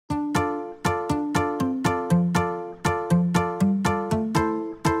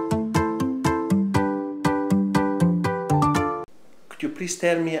please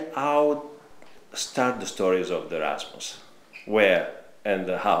tell me how start the stories of the Erasmus? Where and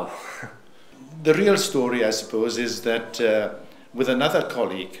how? The real story, I suppose, is that with another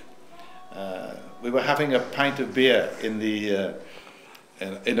colleague, we were having a pint of beer in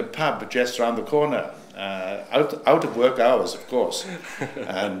a pub just around the corner, out of work hours, of course.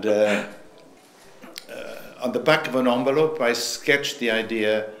 And on the back of an envelope, I sketched the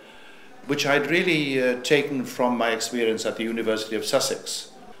idea, which I'd really taken from my experience at the University of Sussex.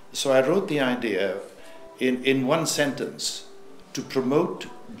 So I wrote the idea in one sentence to promote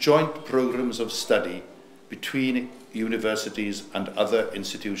joint programs of study between universities and other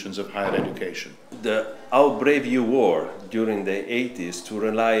institutions of higher education. How brave you were during the 80s to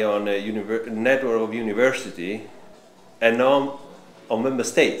rely on a network of university and on member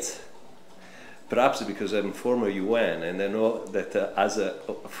states. Perhaps because I'm former UN and I know that as a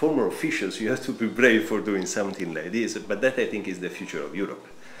former officials you have to be brave for doing something like this, but that I think is the future of Europe,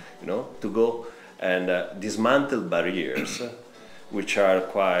 you know, to go and dismantle barriers which are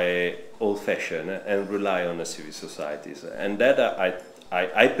quite old-fashioned and rely on the civil societies. And that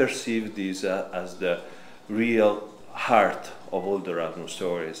I perceive this as the real heart of all the Erasmus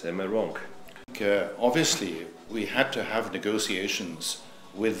stories. Am I wrong? Obviously, we had to have negotiations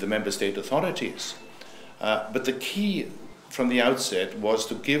with the member state authorities. But the key from the outset was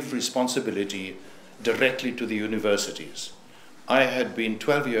to give responsibility directly to the universities. I had been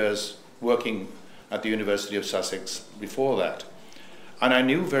 12 years working at the University of Sussex before that. And I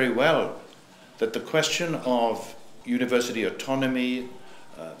knew very well that the question of university autonomy,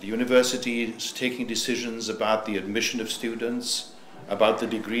 the universities taking decisions about the admission of students, about the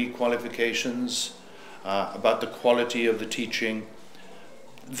degree qualifications, about the quality of the teaching,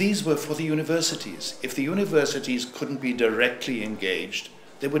 these were for the universities. If the universities couldn't be directly engaged,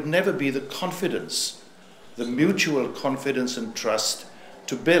 there would never be the confidence, the mutual confidence and trust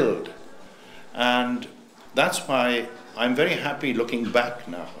to build. And that's why I'm very happy looking back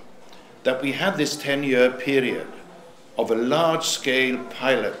now that we had this 10-year period of a large-scale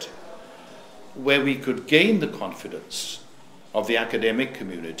pilot where we could gain the confidence of the academic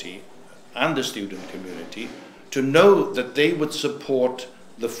community and the student community to know that they would support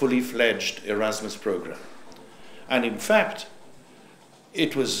the fully fledged Erasmus program. And in fact,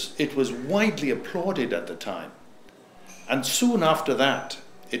 it was widely applauded at the time. And soon after that,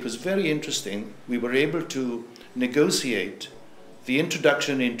 it was very interesting, we were able to negotiate the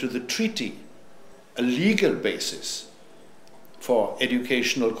introduction into the treaty, a legal basis for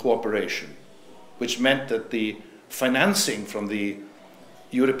educational cooperation, which meant that the financing from the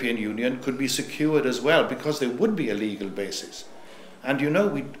European Union could be secured as well, because there would be a legal basis. And you know,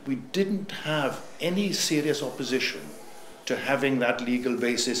 we didn't have any serious opposition to having that legal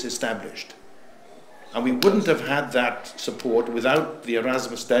basis established. And we wouldn't have had that support without the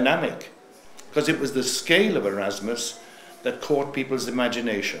Erasmus dynamic, because it was the scale of Erasmus that caught people's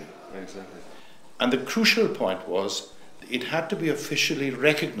imagination. Exactly. And the crucial point was it had to be officially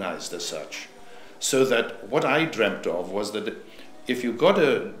recognized as such, so that what I dreamt of was that if you got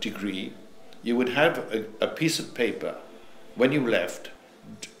a degree, you would have a piece of paper when you left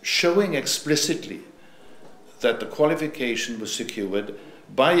showing explicitly that the qualification was secured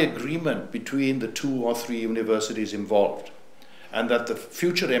by agreement between the 2 or 3 universities involved, and that the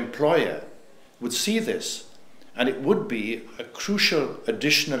future employer would see this, and it would be a crucial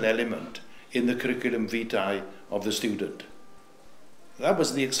additional element in the curriculum vitae of the student. That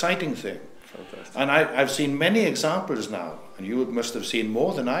was the exciting thing. Fantastic. And I've seen many examples now, and you must have seen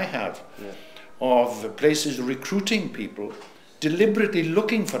more than I have, of places recruiting people deliberately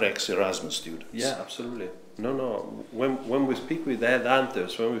looking for ex-Erasmus students. Yeah, absolutely. No. When we speak with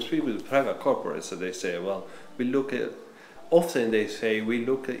headhunters, when we speak with private corporates, they say, well, we look at, often they say, we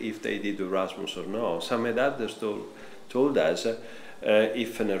look at if they did Erasmus or no. Some headhunters told us,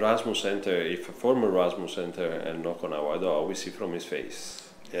 if an Erasmus center, if a former Erasmus center and knock on our door, we see from his face.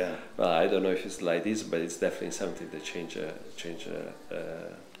 Yeah. Well, I don't know if it's like this, but it's definitely something that change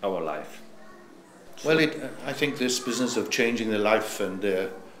our life. Well, I think this business of changing the life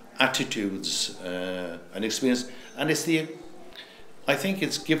and attitudes and experience, and I think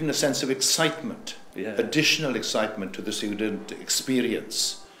it's given a sense of excitement, additional excitement to the student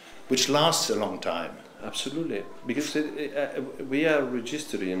experience, which lasts a long time. Absolutely, because we are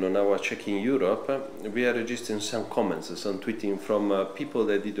registering on our Checking Europe, we are registering some comments, some tweeting from people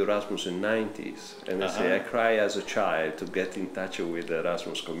that did Erasmus in the 90s, and they say, I cry as a child to get in touch with the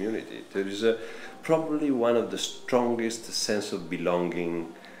Erasmus community. There is probably one of the strongest sense of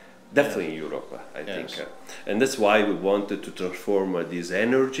belonging Definitely in Europe, I think. And that's why we wanted to transform this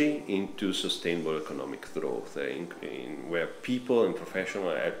energy into sustainable economic growth, where people and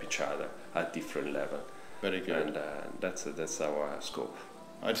professionals help each other at different levels. Very good. And that's our scope.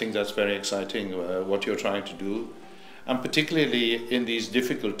 I think that's very exciting, what you're trying to do. And particularly in these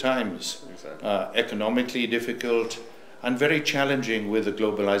difficult times, Exactly. Economically difficult and very challenging, with the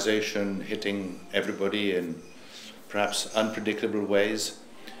globalization hitting everybody in perhaps unpredictable ways.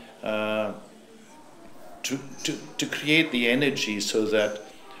 To create the energy so that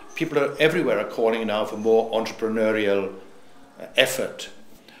people everywhere are calling now for more entrepreneurial effort.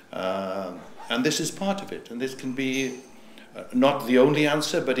 And this is part of it. And this can be not the only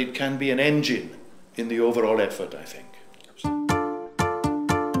answer, but it can be an engine in the overall effort, I think.